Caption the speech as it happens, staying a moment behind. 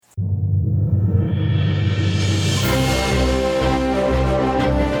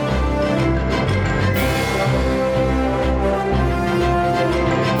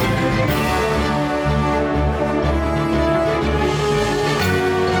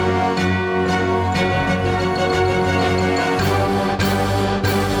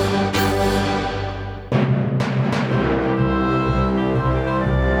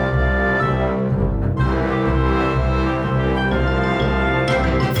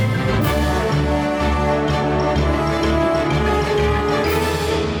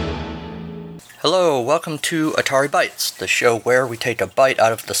welcome to Atari Bytes, the show where we take a bite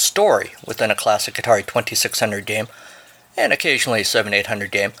out of the story within a classic Atari 2600 game, and occasionally a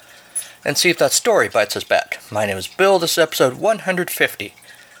 7800 game, and see if that story bites us back. My name is Bill, this is episode 150.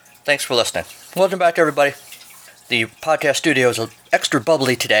 Thanks for listening. Welcome back, everybody. The podcast studio is extra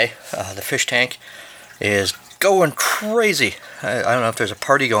bubbly today. The fish tank is going crazy. I don't know if there's a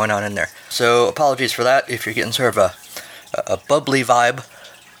party going on in there. So apologies for that if you're getting sort of a bubbly vibe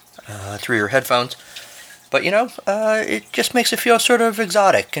through your headphones. But it just makes it feel sort of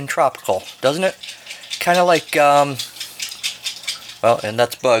exotic and tropical, doesn't it? Kind of like, and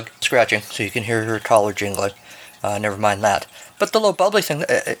that's Bug scratching, so you can hear her collar jingling. Never mind that. But the little bubbly thing,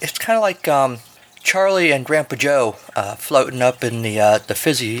 it's kind of like Charlie and Grandpa Joe floating up in the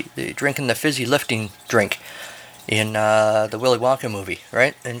fizzy, drinking the fizzy lifting drink in the Willy Wonka movie,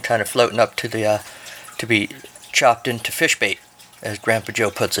 right? And kind of floating up to the to be chopped into fish bait, as Grandpa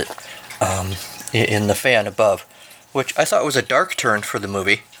Joe puts it, in the fan above, which I thought was a dark turn for the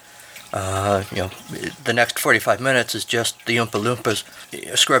movie. The next 45 minutes is just the Oompa Loompas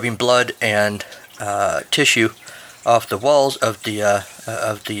scrubbing blood and tissue off the walls of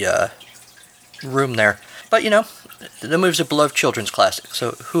the room there. But the movie's a beloved children's classic,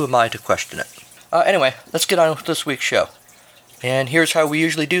 so who am I to question it? Anyway, let's get on with this week's show. And here's how we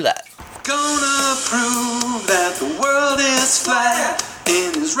usually do that. Gonna prove that the world is flat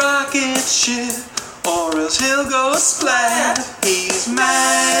in his rocket ship, or else he'll go splat. He's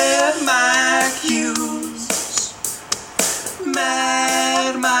Mad Mike Hughes.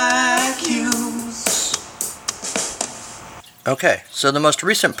 Mad Mike Hughes. Okay, so the most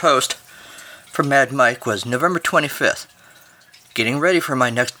recent post from Mad Mike was November 25th. Getting ready for my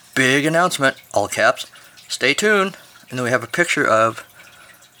next big announcement, all caps. Stay tuned. And then we have a picture of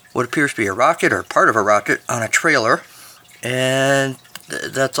what appears to be a rocket or part of a rocket on a trailer. And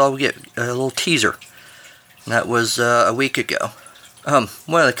that's all we get, a little teaser. And that was a week ago.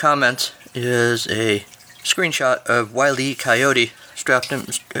 One of the comments is a screenshot of Wile E. Coyote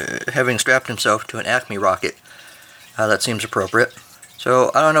having strapped himself to an Acme rocket. That seems appropriate.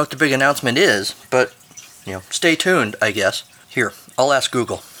 So I don't know what the big announcement is, but stay tuned, I guess. Here, I'll ask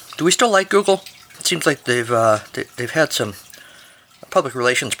Google. Do we still like Google? It seems like they've had some public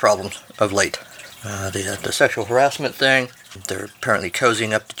relations problems of late. The sexual harassment thing. They're apparently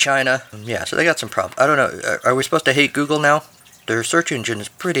cozying up to China. Yeah, so they got some problems. I don't know. Are we supposed to hate Google now? Their search engine is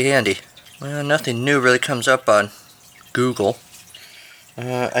pretty handy. Well, nothing new really comes up on Google.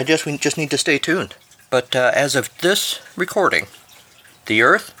 I guess we just need to stay tuned. But as of this recording, the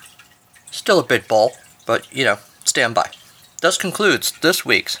Earth, still a big ball, but, stand by. Thus concludes this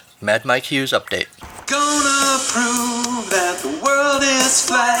week's Mad Mike Hughes update. Gonna prove that the world is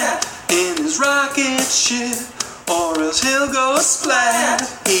flat in his rocket ship, or else he'll go splat.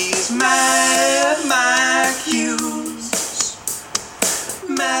 He's Mad Mike Hughes.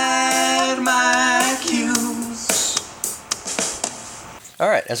 Mad Mike Hughes.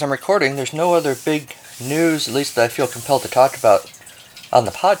 Alright, as I'm recording, there's no other big news, at least that I feel compelled to talk about on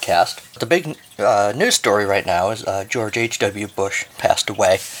the podcast. The big news story right now is George H.W. Bush passed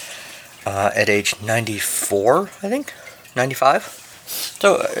away at age 94, I think? 95?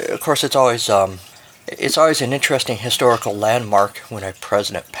 So, of course, it's always an interesting historical landmark when a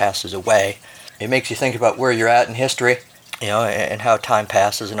president passes away. It makes you think about where you're at in history, and how time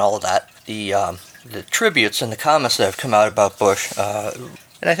passes and all of that. The tributes and the comments that have come out about Bush,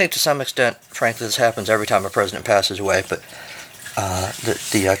 and I think to some extent, frankly, this happens every time a president passes away, but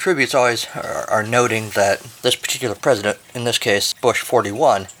the tributes always are noting that this particular president, in this case Bush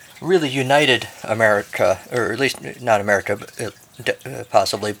 41, really united America, or at least not America, but,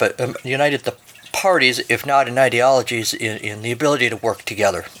 possibly, but united the parties, if not in ideologies, in the ability to work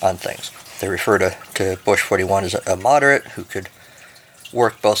together on things. They refer to Bush 41 as a moderate who could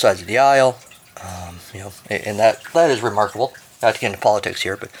work both sides of the aisle, and that is remarkable. Not to get into politics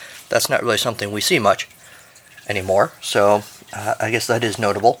here, but that's not really something we see much anymore, so I guess that is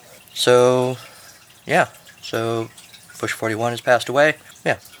notable. So, yeah, so Bush 41 has passed away.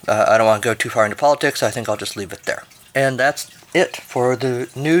 Yeah, I don't want to go too far into politics. I think I'll just leave it there. And that's it for the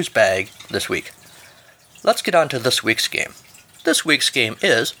news bag this week. Let's get on to this week's game. This week's game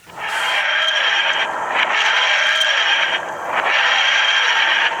is...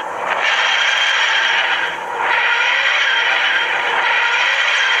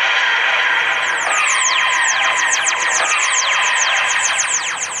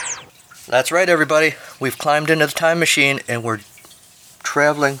 That's right, everybody. We've climbed into the time machine and we're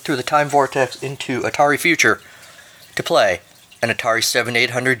traveling through the time vortex into Atari Future to play an Atari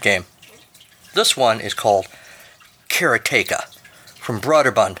 7800 game. This one is called Karateka from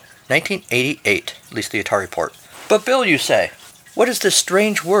Broderbund 1988, at least the Atari port. But Bill, you say, what is this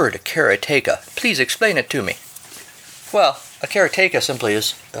strange word, karateka? Please explain it to me. Well, a karateka simply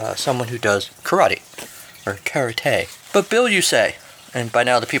is someone who does karate, or karate. But Bill, you say, and by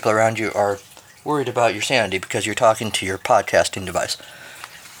now the people around you are worried about your sanity because you're talking to your podcasting device.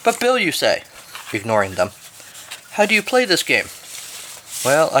 But Bill, you say, ignoring them, how do you play this game?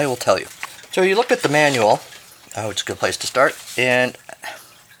 Well, I will tell you. So you look at the manual. Oh, it's a good place to start. And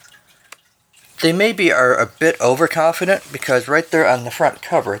they maybe are a bit overconfident because right there on the front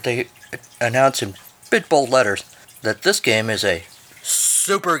cover, they announce in big bold letters that this game is a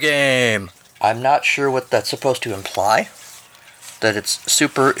super game. I'm not sure what that's supposed to imply. That it's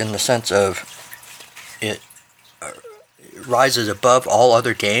super in the sense of it rises above all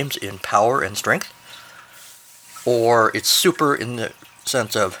other games in power and strength. Or it's super in the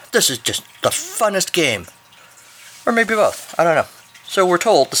sense of this is just the funnest game. Or maybe both. I don't know. So we're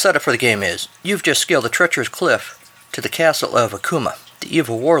told the setup for the game is you've just scaled the treacherous cliff to the castle of Akuma, the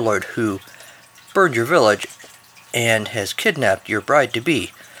evil warlord who burned your village and has kidnapped your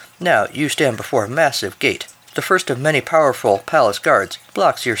bride-to-be. Now you stand before a massive gate. The first of many powerful palace guards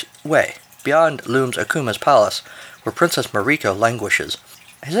blocks your way. Beyond looms Akuma's palace, where Princess Mariko languishes.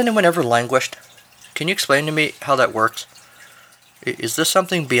 Has anyone ever languished? Can you explain to me how that works? Is this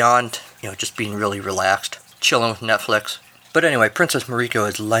something beyond, just being really relaxed, chilling with Netflix? But anyway, Princess Mariko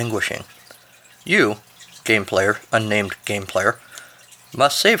is languishing. You, game player, unnamed game player,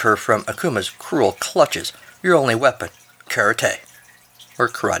 must save her from Akuma's cruel clutches. Your only weapon, karate. Or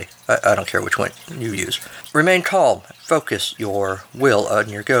karate. I don't care which one you use. Remain calm. Focus your will on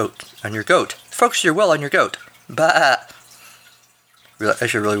your goat. Focus your will on your goat. Bah! I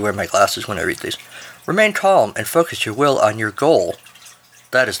should really wear my glasses when I read these. Remain calm and focus your will on your goal.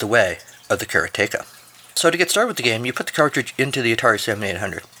 That is the way of the karateka. So to get started with the game, you put the cartridge into the Atari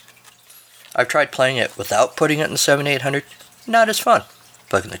 7800. I've tried playing it without putting it in the 7800. Not as fun.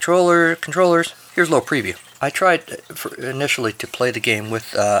 Plug in the controllers. Here's a little preview. I tried initially to play the game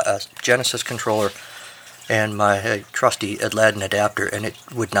with a Genesis controller and my trusty Aladdin adapter, and it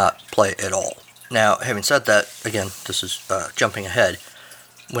would not play at all. Now, having said that, again, this is jumping ahead.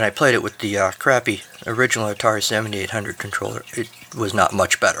 When I played it with the crappy original Atari 7800 controller, it was not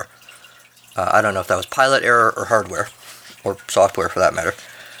much better. I don't know if that was pilot error or hardware, or software for that matter,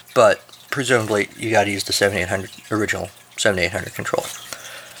 but presumably you got to use the original 7800 controller.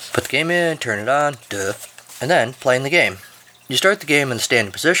 Put the game in, turn it on, and then playing the game. You start the game in the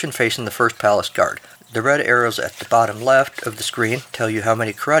standing position facing the first palace guard. The red arrows at the bottom left of the screen tell you how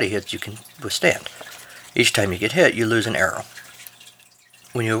many karate hits you can withstand. Each time you get hit, you lose an arrow.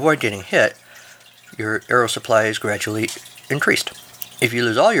 When you avoid getting hit, your arrow supply is gradually increased. If you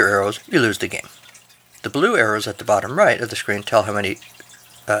lose all your arrows, you lose the game. The blue arrows at the bottom right of the screen tell how many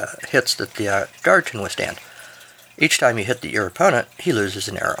hits that the guard can withstand. Each time you hit your opponent, he loses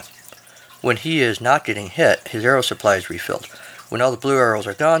an arrow. When he is not getting hit, his arrow supply is refilled. When all the blue arrows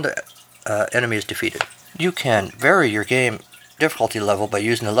are gone, the enemy is defeated. You can vary your game difficulty level by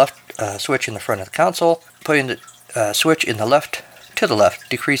using the left switch in the front of the console. Putting the switch in the left to the left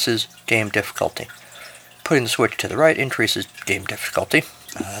decreases game difficulty. Putting the switch to the right increases game difficulty.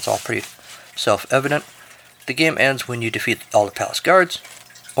 That's all pretty self-evident. The game ends when you defeat all the palace guards,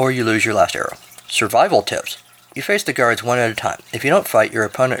 or you lose your last arrow. Survival tips. You face the guards one at a time. If you don't fight, your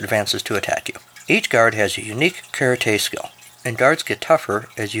opponent advances to attack you. Each guard has a unique karate skill, and guards get tougher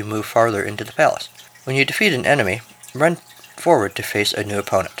as you move farther into the palace. When you defeat an enemy, run forward to face a new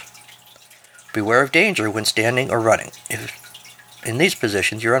opponent. Beware of danger when standing or running. If in these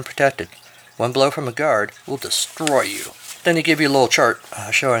positions you're unprotected, one blow from a guard will destroy you. Then they give you a little chart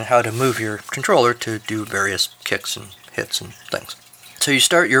showing how to move your controller to do various kicks and hits and things. So you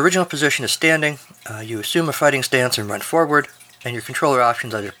start, your original position is standing, you assume a fighting stance and run forward, and your controller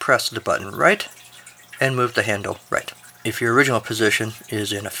options are to press the button right and move the handle right. If your original position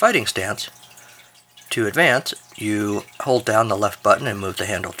is in a fighting stance, to advance, you hold down the left button and move the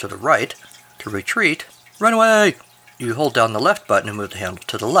handle to the right. To retreat, run away! You hold down the left button and move the handle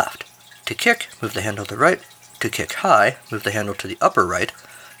to the left. To kick, move the handle to the right. To kick high, move the handle to the upper right.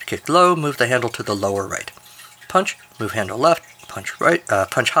 To kick low, move the handle to the lower right. Punch, move handle left. Punch right,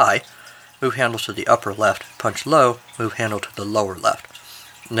 punch high, move handle to the upper left. Punch low, move handle to the lower left.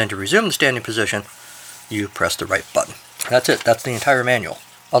 And then to resume the standing position, you press the right button. That's it. That's the entire manual.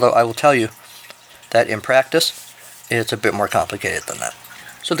 Although I will tell you that in practice, it's a bit more complicated than that.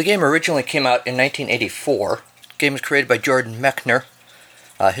 So the game originally came out in 1984. The game was created by Jordan Mechner,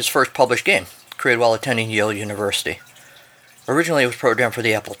 his first published game, created while attending Yale University. Originally it was programmed for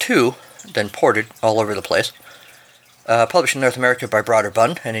the Apple II, then ported all over the place. Published in North America by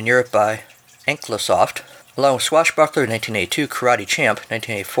Broderbund and in Europe by Anklosoft. Along with Swashbuckler, 1982, Karate Champ,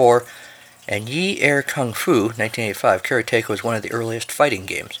 1984, and Yi Air Kung Fu, 1985, Karateka was one of the earliest fighting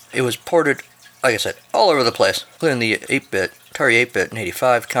games. It was ported, like I said, all over the place, including the 8-bit, Atari 8-bit in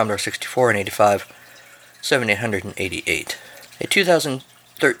 85, Commodore 64 in 85, 7800 in 88. A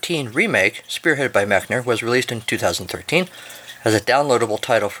 2013 remake, spearheaded by Mechner, was released in 2013 as a downloadable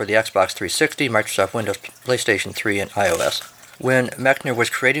title for the Xbox 360, Microsoft Windows, PlayStation 3, and iOS. When Mechner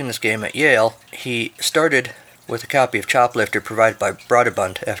was creating this game at Yale, he started with a copy of Choplifter provided by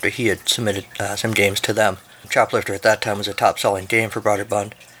Broderbund after he had submitted some games to them. Choplifter at that time was a top-selling game for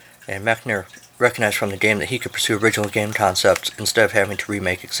Broderbund, and Mechner recognized from the game that he could pursue original game concepts instead of having to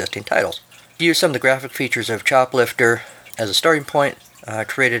remake existing titles. He used some of the graphic features of Choplifter as a starting point,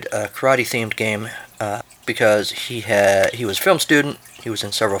 created a karate-themed game because he was a film student, he was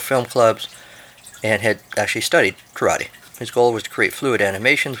in several film clubs, and had actually studied karate. His goal was to create fluid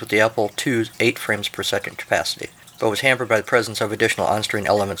animations with the Apple II's 8 frames per second capacity, but was hampered by the presence of additional on-screen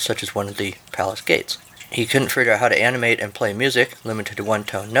elements such as one of the palace gates. He couldn't figure out how to animate and play music, limited to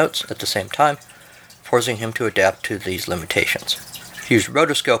one-tone notes at the same time, forcing him to adapt to these limitations. He used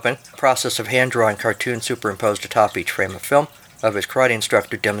rotoscoping, a process of hand-drawing cartoons superimposed atop each frame of film, of his karate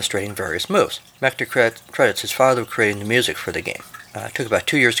instructor demonstrating various moves. Mechner credits his father with creating the music for the game. It took about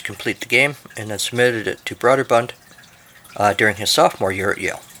 2 years to complete the game, and then submitted it to Broderbund during his sophomore year at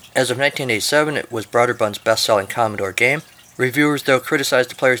Yale. As of 1987, it was Broderbund's best-selling Commodore game. Reviewers, though,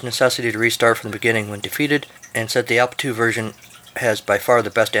 criticized the player's necessity to restart from the beginning when defeated, and said the Apple II version has by far the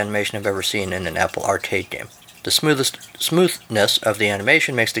best animation I've ever seen in an Apple arcade game. The smoothness of the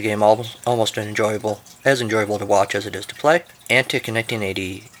animation makes the game almost as enjoyable to watch as it is to play. Antic in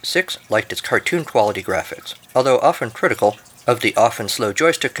 1986 liked its cartoon-quality graphics. Although often critical of the often slow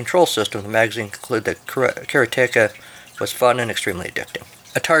joystick control system, the magazine concluded that Karateka was fun and extremely addicting.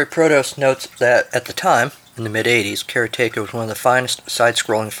 Atari Protos notes that at the time, in the mid-80s, Karateka was one of the finest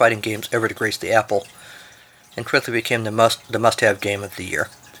side-scrolling fighting games ever to grace the Apple, and quickly became the must-have game of the year.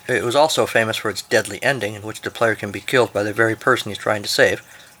 It was also famous for its deadly ending, in which the player can be killed by the very person he's trying to save,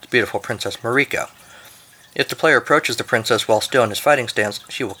 the beautiful Princess Mariko. If the player approaches the princess while still in his fighting stance,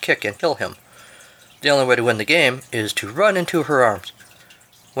 she will kick and kill him. The only way to win the game is to run into her arms.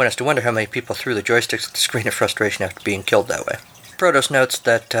 One has to wonder how many people threw the joysticks at the screen of frustration after being killed that way. Protos notes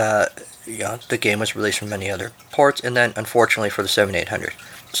that the game was released from many other ports, and then, unfortunately, for the 7800,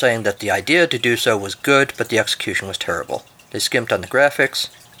 saying that the idea to do so was good, but the execution was terrible. They skimped on the graphics,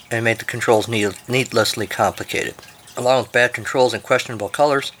 and made the controls needlessly complicated. Along with bad controls and questionable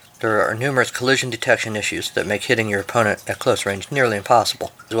colors, there are numerous collision detection issues that make hitting your opponent at close range nearly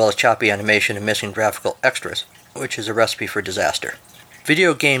impossible, as well as choppy animation and missing graphical extras, which is a recipe for disaster.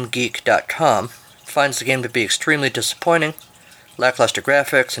 VideoGameGeek.com finds the game to be extremely disappointing, lackluster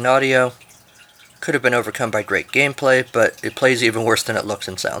graphics and audio, could have been overcome by great gameplay, but it plays even worse than it looks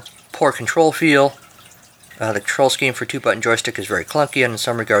and sounds. Poor control feel, the control scheme for 2-button joystick is very clunky and in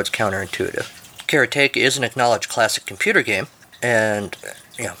some regards counterintuitive. Karateka is an acknowledged classic computer game, and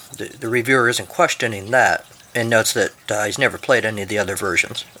the reviewer isn't questioning that, and notes that he's never played any of the other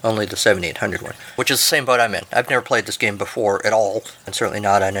versions, only the 7800 one, which is the same boat I'm in. I've never played this game before at all, and certainly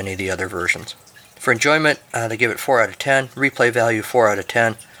not on any of the other versions. For enjoyment, they give it 4 out of 10, replay value 4 out of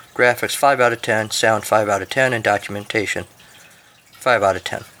 10, graphics 5 out of 10, sound 5 out of 10, and documentation 5 out of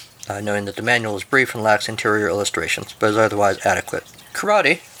 10, knowing that the manual is brief and lacks interior illustrations, but is otherwise adequate.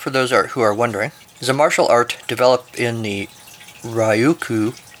 Karate, for those who are wondering, is a martial art developed in the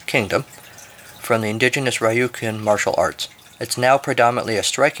Ryukyu Kingdom from the indigenous Ryukyuan martial arts. It's now predominantly a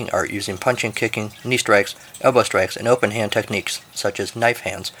striking art using punching, kicking, knee strikes, elbow strikes, and open hand techniques such as knife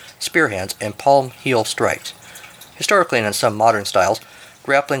hands, spear hands, and palm heel strikes. Historically and in some modern styles,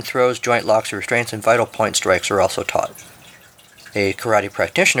 grappling throws, joint locks, restraints, and vital point strikes are also taught. A karate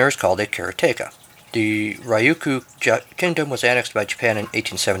practitioner is called a karateka. The Ryukyu Kingdom was annexed by Japan in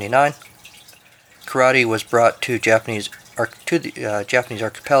 1879. Karate was brought to the Japanese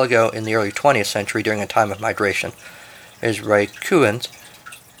archipelago in the early 20th century during a time of migration, as Ryukyuans,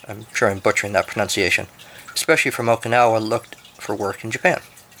 I'm sure I'm butchering that pronunciation, especially from Okinawa, looked for work in Japan.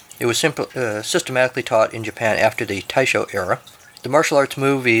 It was systematically taught in Japan after the Taisho era. The martial arts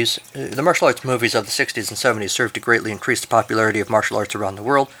movies of the 60s and 70s served to greatly increase the popularity of martial arts around the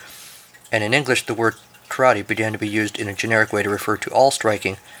world, and in English the word karate began to be used in a generic way to refer to all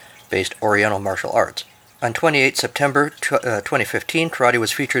striking-based Oriental martial arts. On 28 September 2015, karate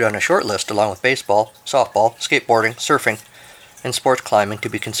was featured on a short list along with baseball, softball, skateboarding, surfing, and sports climbing to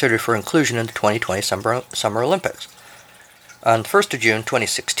be considered for inclusion in the 2020 Summer Olympics. On the 1st of June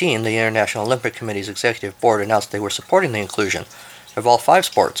 2016, the International Olympic Committee's Executive Board announced they were supporting the inclusion of all 5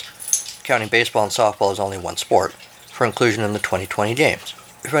 sports, counting baseball and softball as only one sport, for inclusion in the 2020 Games.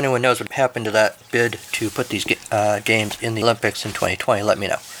 If anyone knows what happened to that bid to put these games in the Olympics in 2020, let me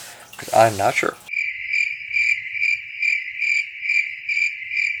know, because I'm not sure.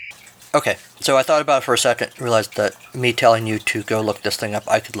 Okay, so I thought about it for a second, realized that me telling you to go look this thing up,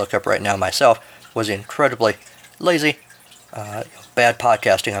 I could look up right now myself, was incredibly lazy, bad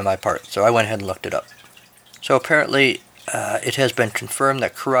podcasting on my part, so I went ahead and looked it up. So apparently, it has been confirmed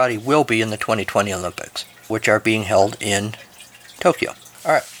that karate will be in the 2020 Olympics, which are being held in Tokyo.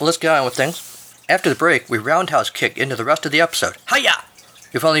 Alright, well, let's get on with things. After the break, we roundhouse kick into the rest of the episode. Hiya!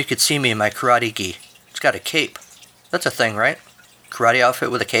 If only you could see me in my karate gi. It's got a cape. That's a thing, right? Karate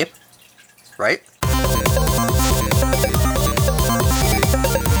outfit with a cape? Right?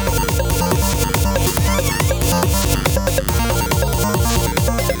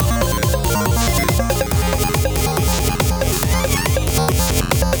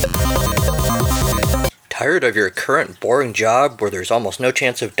 Tired of your current boring job where there's almost no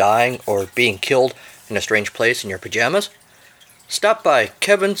chance of dying or being killed in a strange place in your pajamas? Stop by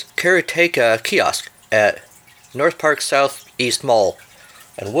Kevin's Karateka kiosk at North Park Southeast Mall,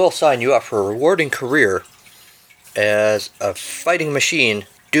 and we'll sign you up for a rewarding career as a fighting machine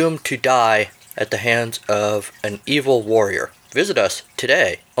doomed to die at the hands of an evil warrior. Visit us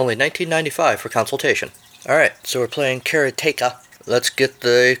today, only $19.95 for consultation. Alright, so we're playing Karateka. Let's get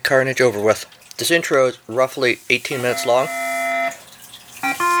the carnage over with. This intro is roughly 18 minutes long,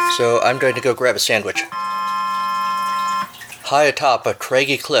 so I'm going to go grab a sandwich. High atop a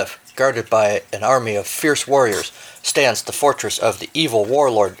craggy cliff, guarded by an army of fierce warriors, stands the fortress of the evil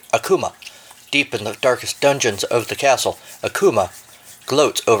warlord Akuma. Deep in the darkest dungeons of the castle, Akuma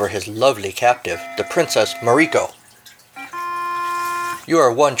gloats over his lovely captive, the Princess Mariko. You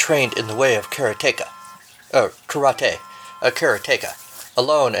are one trained in the way of karate.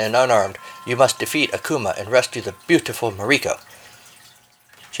 Alone and unarmed, you must defeat Akuma and rescue the beautiful Mariko.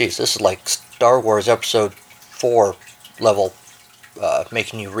 Jeez, this is like Star Wars Episode 4 level,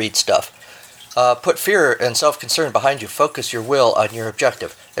 making you read stuff. Put fear and self-concern behind you. Focus your will on your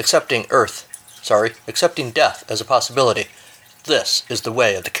objective. Accepting death as a possibility. This is the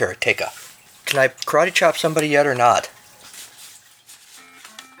way of the karateka. Can I karate chop somebody yet or not?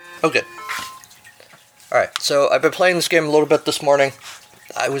 Oh, good. Alright, so I've been playing this game a little bit this morning.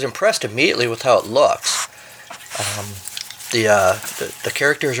 I was impressed immediately with how it looks. The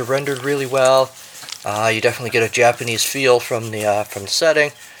characters are rendered really well. You definitely get a Japanese feel from the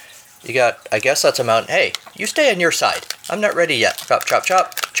setting. You got, I guess that's a mountain. Hey, you stay on your side. I'm not ready yet. Chop, chop,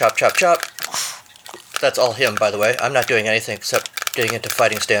 chop. Chop, chop, chop. That's all him, by the way. I'm not doing anything except getting into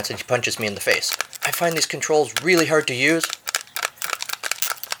fighting stance, and he punches me in the face. I find these controls really hard to use.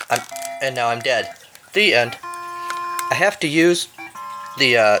 And now I'm dead. The end. I have to use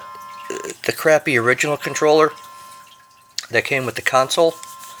the crappy original controller that came with the console.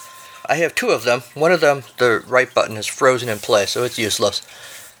 I have 2 of them. One of them, the right button is frozen in place, so it's useless.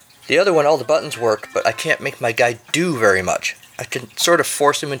 The other one, all the buttons work, but I can't make my guy do very much. I can sort of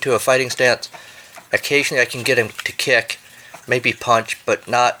force him into a fighting stance. Occasionally I can get him to kick, maybe punch, but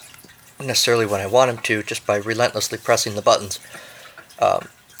not necessarily when I want him to, just by relentlessly pressing the buttons.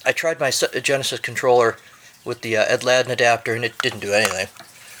 I tried my Genesis controller with the Ed Ladin adapter, and it didn't do anything.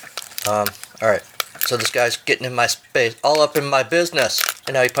 Alright, so this guy's getting in my space, all up in my business.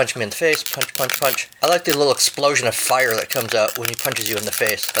 And now he punched me in the face, punch, punch, punch. I like the little explosion of fire that comes out when he punches you in the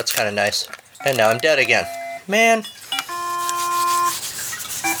face. That's kind of nice. And now I'm dead again. Man.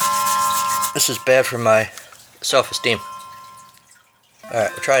 This is bad for my self-esteem.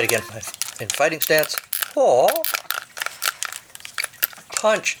 Alright, we'll try it again. In fighting stance. Oh.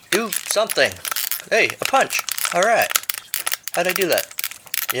 Punch. Do something. Hey, a punch. Alright. How'd I do that?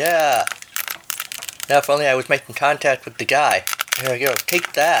 Yeah. Now if only I was making contact with the guy. There we go.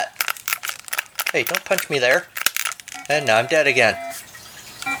 Take that. Hey, don't punch me there. And now I'm dead again.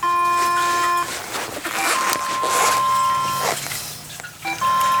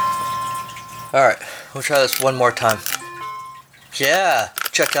 Alright, we'll try this one more time. Yeah,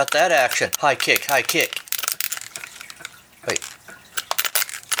 check out that action. High kick, high kick. Wait.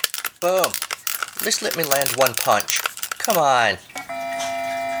 Boom. At least let me land one punch. Come on.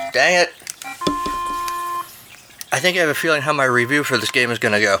 Dang it. I think I have a feeling how my review for this game is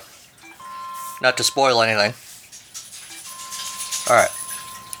going to go. Not to spoil anything. Alright.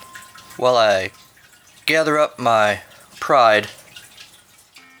 While I gather up my pride,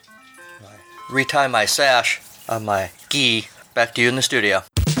 retie my sash on my gi, back to you in the studio.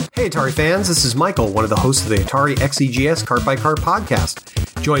 Hey Atari fans, this is Michael, one of the hosts of the Atari XEGS Cart by Cart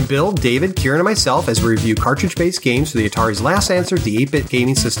podcast. Join Bill, David, Kieran, and myself as we review cartridge-based games for the Atari's last answer to the 8-bit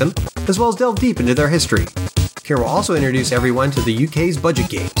gaming system, as well as delve deep into their history. Kieran will also introduce everyone to the UK's budget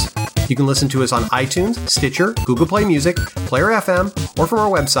games. You can listen to us on iTunes, Stitcher, Google Play Music, Player FM, or from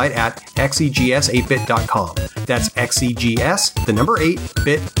our website at xegs8bit.com. That's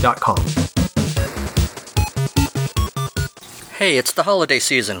xegs8bit.com. Hey, it's the holiday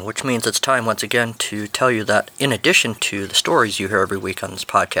season, which means it's time once again to tell you that in addition to the stories you hear every week on this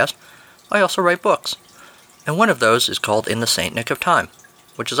podcast, I also write books. And one of those is called In the Saint Nick of Time,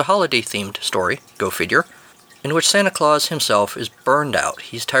 which is a holiday-themed story, go figure, in which Santa Claus himself is burned out.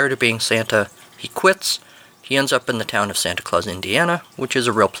 He's tired of being Santa, he quits, he ends up in the town of Santa Claus, Indiana, which is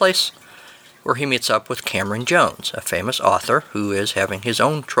a real place, where he meets up with Cameron Jones, a famous author who is having his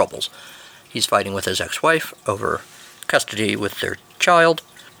own troubles. He's fighting with his ex-wife over custody with their child.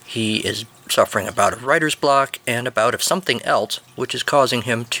 He is suffering a bout of writer's block and a bout of something else, which is causing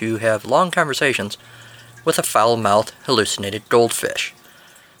him to have long conversations with a foul-mouthed, hallucinated goldfish.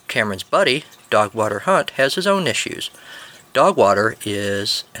 Cameron's buddy, Dogwater Hunt, has his own issues. Dogwater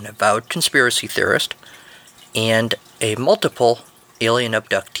is an avowed conspiracy theorist and a multiple alien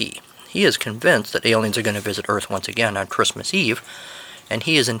abductee. He is convinced that aliens are going to visit Earth once again on Christmas Eve, and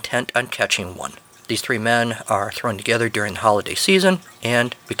he is intent on catching one. These three men are thrown together during the holiday season,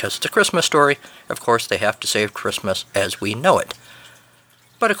 and because it's a Christmas story, of course they have to save Christmas as we know it.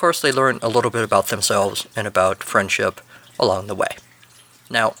 But of course they learn a little bit about themselves and about friendship along the way.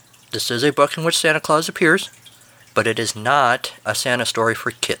 Now, this is a book in which Santa Claus appears, but it is not a Santa story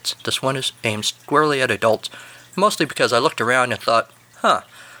for kids. This one is aimed squarely at adults, mostly because I looked around and thought,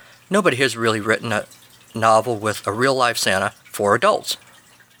 nobody has really written a novel with a real-life Santa for adults.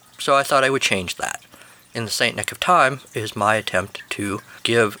 So I thought I would change that. In the Saint Nick of Time is my attempt to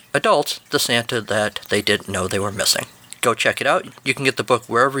give adults the Santa that they didn't know they were missing. Go check it out. You can get the book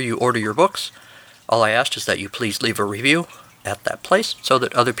wherever you order your books. All I asked is that you please leave a review at that place so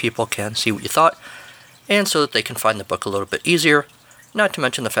that other people can see what you thought and so that they can find the book a little bit easier, not to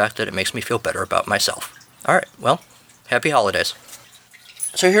mention the fact that it makes me feel better about myself. Alright, well, happy holidays.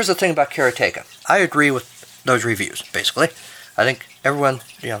 So here's the thing about Karateka. I agree with those reviews, basically. I think everyone,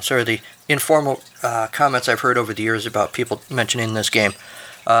 sort of the informal comments I've heard over the years about people mentioning this game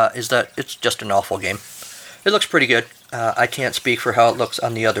is that it's just an awful game. It looks pretty good. I can't speak for how it looks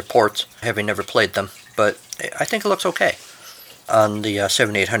on the other ports, having never played them, but I think it looks okay on the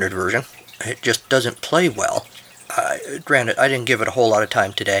 7800 version. It just doesn't play well. Granted, I didn't give it a whole lot of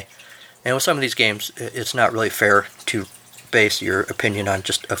time today, and with some of these games, it's not really fair to base your opinion on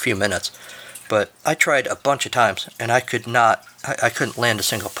just a few minutes. But I tried a bunch of times, and I couldn't land a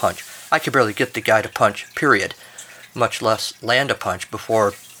single punch. I could barely get the guy to punch, period, much less land a punch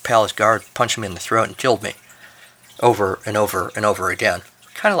before Palace Guard punched me in the throat and killed me. Over and over and over again.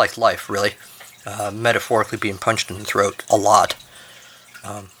 Kind of like life, really. Metaphorically being punched in the throat a lot.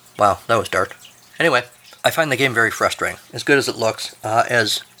 Wow, that was dark. Anyway, I find the game very frustrating. As good as it looks,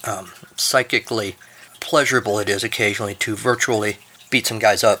 as psychically pleasurable it is occasionally to virtually beat some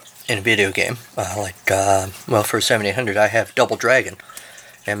guys up in a video game, for 7800 I have Double Dragon,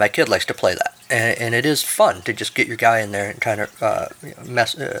 and my kid likes to play that, and it is fun to just get your guy in there and kind of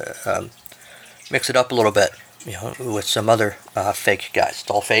mix it up a little bit, with some other fake guys. It's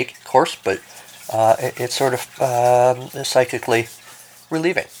all fake, of course, but it's sort of psychically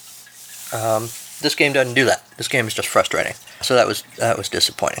relieving. This game doesn't do that. This game is just frustrating. So that was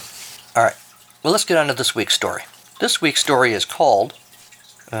disappointing. All right, well, let's get on to this week's story. This week's story is called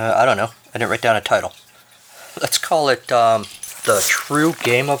I don't know. I didn't write down a title. Let's call it The True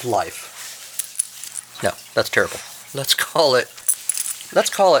Game of Life. No, that's terrible. Let's call it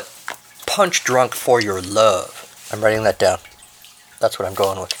Punch Drunk for Your Love. I'm writing that down. That's what I'm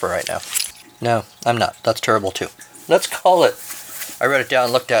going with for right now. No, I'm not. That's terrible too. Let's call it, I wrote it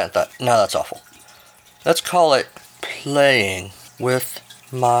down, looked at it and thought, no, that's awful. Let's call it Playing with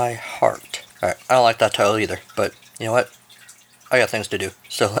My Heart. Alright, I don't like that title either, but you know what? I got things to do,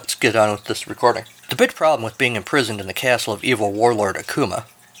 so let's get on with this recording. The big problem with being imprisoned in the castle of evil warlord Akuma,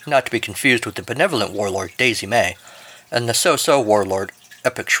 not to be confused with the benevolent warlord Daisy May, and the so-so warlord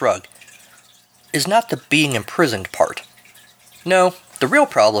Epic Shrug, is not the being imprisoned part. No, the real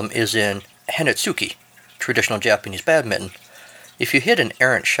problem is in Henetsuki, traditional Japanese badminton. If you hit an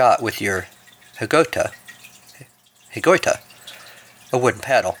errant shot with your higoita, a wooden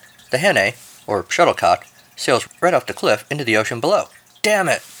paddle, the hene, or shuttlecock, sails right off the cliff into the ocean below. Damn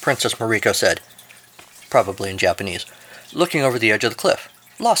it, Princess Mariko said, probably in Japanese, looking over the edge of the cliff.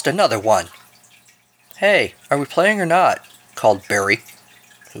 Lost another one. Hey, are we playing or not? Called Barry,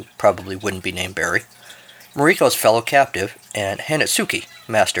 who probably wouldn't be named Barry, Mariko's fellow captive, and Hanatsuki,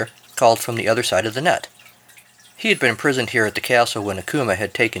 master, called from the other side of the net. He had been imprisoned here at the castle when Akuma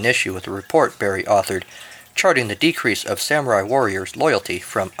had taken issue with a report Barry authored charting the decrease of samurai warriors' loyalty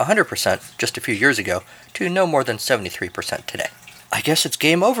from 100% just a few years ago to no more than 73% today. "I guess it's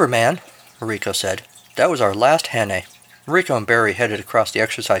game over, man," Mariko said. "That was our last Hane." Mariko and Barry headed across the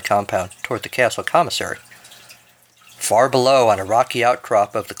exercise compound toward the castle commissary. Far below, on a rocky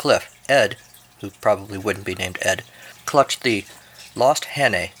outcrop of the cliff, Ed, who probably wouldn't be named Ed, clutched the lost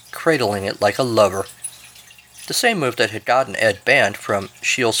Hane, cradling it like a lover. The same move that had gotten Ed banned from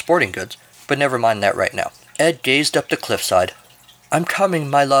Shield Sporting Goods, but never mind that right now. Ed gazed up the cliffside. "I'm coming,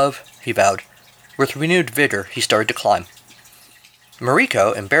 my love," he vowed. With renewed vigor, he started to climb.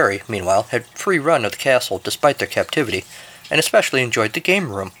 Mariko and Barry, meanwhile, had free run of the castle despite their captivity, and especially enjoyed the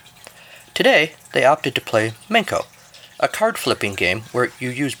game room. Today, they opted to play Menko, a card-flipping game where you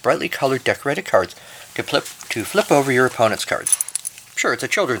use brightly colored decorated cards to flip over your opponent's cards. Sure, it's a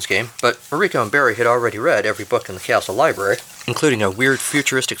children's game, but Mariko and Barry had already read every book in the castle library, including a weird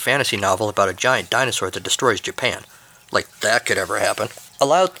futuristic fantasy novel about a giant dinosaur that destroys Japan. Like that could ever happen. A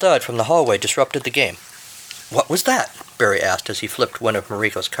loud thud from the hallway disrupted the game. "What was that?" Barry asked as he flipped one of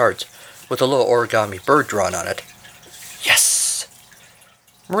Mariko's cards, with a little origami bird drawn on it. "Yes!"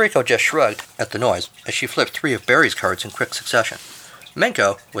 Mariko just shrugged at the noise as she flipped 3 of Barry's cards in quick succession.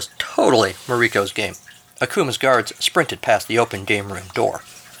 Menko was totally Mariko's game. Akuma's guards sprinted past the open game room door.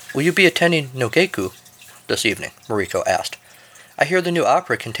 "Will you be attending Nogeku this evening?" Mariko asked. "I hear the new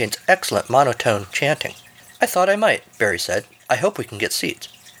opera contains excellent monotone chanting." "I thought I might," Barry said. "I hope we can get seats."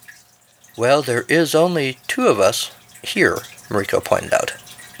 "Well, there is only 2 of us here," Mariko pointed out.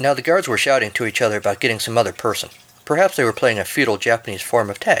 Now the guards were shouting to each other about getting some other person. Perhaps they were playing a feudal Japanese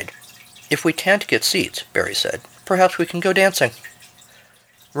form of tag. "If we can't get seats," Barry said, "perhaps we can go dancing."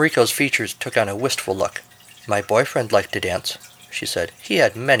 Mariko's features took on a wistful look. "My boyfriend liked to dance," she said. "He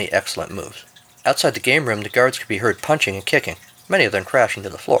had many excellent moves." Outside the game room, the guards could be heard punching and kicking, many of them crashing to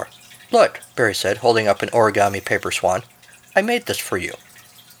the floor. "Look," Barry said, holding up an origami paper swan. "I made this for you."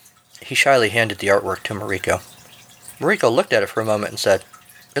 He shyly handed the artwork to Mariko. Mariko looked at it for a moment and said,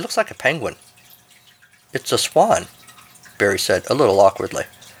 "It looks like a penguin." "It's a swan," Barry said, a little awkwardly.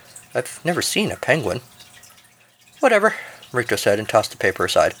 "I've never seen a penguin." "Whatever," Mariko said and tossed the paper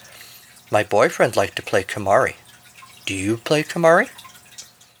aside. "My boyfriend liked to play Kamari. Do you play Kamari?"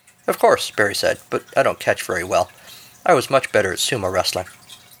 "Of course," Barry said, "but I don't catch very well. I was much better at sumo wrestling."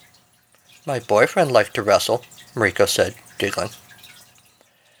 "My boyfriend liked to wrestle," Mariko said, giggling.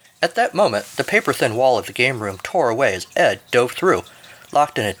 At that moment, the paper-thin wall of the game room tore away as Ed dove through,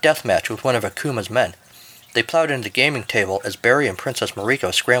 locked in a death match with one of Akuma's men. They plowed into the gaming table as Barry and Princess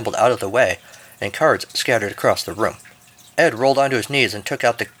Mariko scrambled out of the way, and cards scattered across the room. Ed rolled onto his knees and took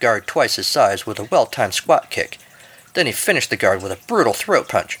out the guard twice his size with a well-timed squat kick. Then he finished the guard with a brutal throat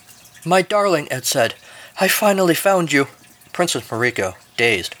punch. "My darling," Ed said, "I finally found you." Princess Mariko,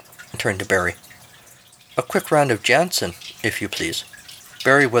 dazed, turned to Barry. "A quick round of Jansen, if you please."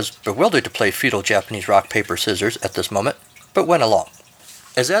 Barry was bewildered to play feudal Japanese rock, paper, scissors at this moment, but went along.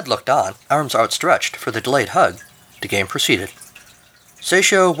 As Ed looked on, arms outstretched for the delayed hug, the game proceeded.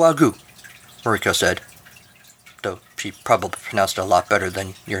 "Seisho Wagyu," Mariko said, though she probably pronounced it a lot better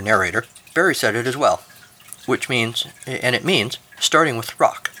than your narrator. Barry said it as well, which means, starting with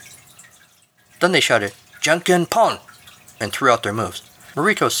rock. Then they shouted, "Janken Pon," and threw out their moves.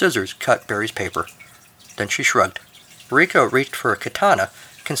 Mariko's scissors cut Barry's paper. Then she shrugged. Mariko reached for a katana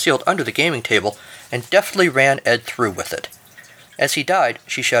concealed under the gaming table and deftly ran Ed through with it. As he died,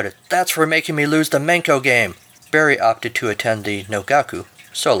 she shouted, "That's for making me lose the Menko game." Barry opted to attend the Nogeku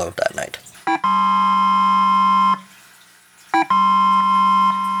solo that night.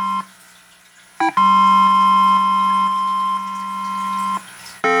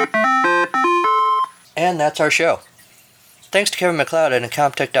 And that's our show. Thanks to Kevin MacLeod at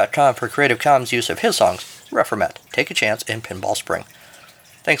Incompetech.com for Creative Commons use of his songs, Reformat, Take a Chance, and Pinball Spring.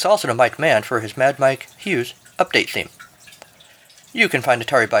 Thanks also to Mike Mann for his Mad Mike Hughes update theme. You can find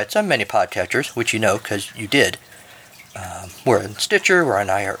Atari Bytes on many podcatchers, which you know because you did. We're on Stitcher, we're on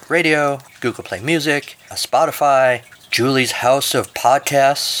iHeartRadio, Google Play Music, Spotify, Julie's House of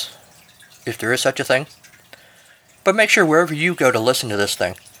Podcasts, if there is such a thing. But make sure wherever you go to listen to this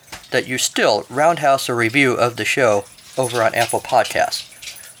thing, that you still roundhouse a review of the show over on Apple Podcasts.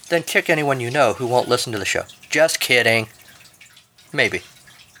 Then kick anyone you know who won't listen to the show. Just kidding. Maybe.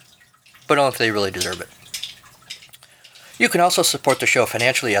 But only if they really deserve it. You can also support the show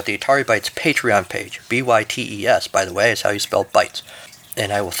financially at the Atari Bytes Patreon page. BYTES, by the way, is how you spell bytes.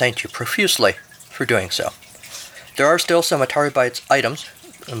 And I will thank you profusely for doing so. There are still some Atari Bytes items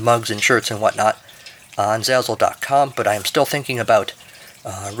mugs and shirts and whatnot on Zazzle.com, but I am still thinking about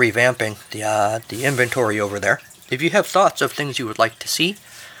revamping the inventory over there. If you have thoughts of things you would like to see,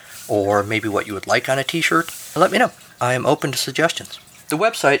 or maybe what you would like on a t-shirt, let me know. I am open to suggestions. The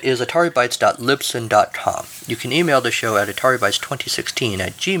website is ataribytes.libsyn.com. You can email the show at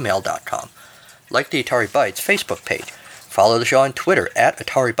ataribytes2016@gmail.com. Like the Atari Bytes Facebook page. Follow the show on Twitter at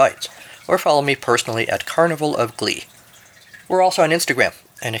AtariBytes, or follow me personally at Carnival of Glee. We're also on Instagram,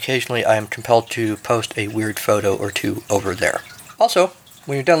 and occasionally I am compelled to post a weird photo or two over there. Also,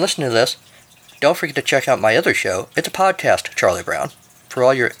 when you're done listening to this, don't forget to check out my other show. It's a podcast, Charlie Brown, for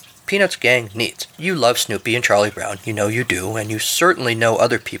all your Peanuts gang needs. You love Snoopy and Charlie Brown, you know you do, and you certainly know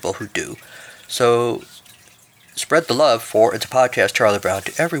other people who do. So spread the love for It's a Podcast, Charlie Brown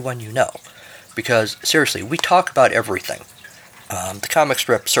to everyone you know. Because, seriously, we talk about everything. The comic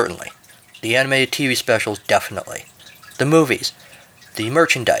strip, certainly. The animated TV specials, definitely. The movies. The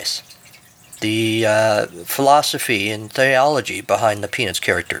merchandise. The philosophy and theology behind the Peanuts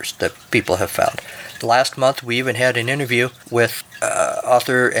characters that people have found. Last month, we even had an interview with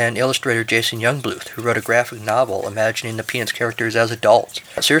author and illustrator Jason Youngbluth, who wrote a graphic novel imagining the Peanuts characters as adults.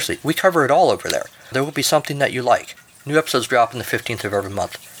 Seriously, we cover it all over there. There will be something that you like. New episodes drop on the 15th of every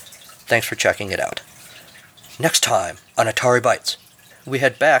month. Thanks for checking it out. Next time on Atari Bytes, we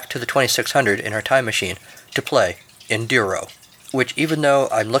head back to the 2600 in our time machine to play Enduro, which, even though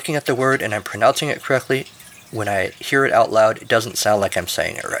I'm looking at the word and I'm pronouncing it correctly, when I hear it out loud, it doesn't sound like I'm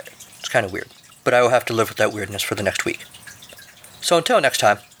saying it right. It's kind of weird. But I will have to live with that weirdness for the next week. So until next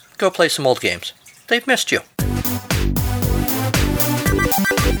time, go play some old games. They've missed you.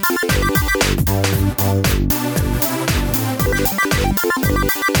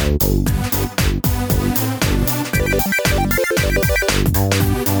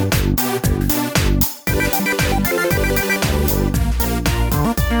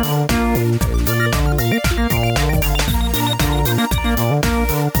 Thank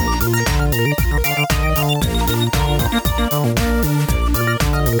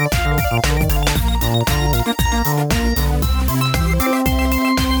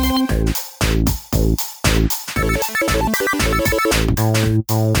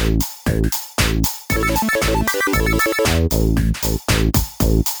you.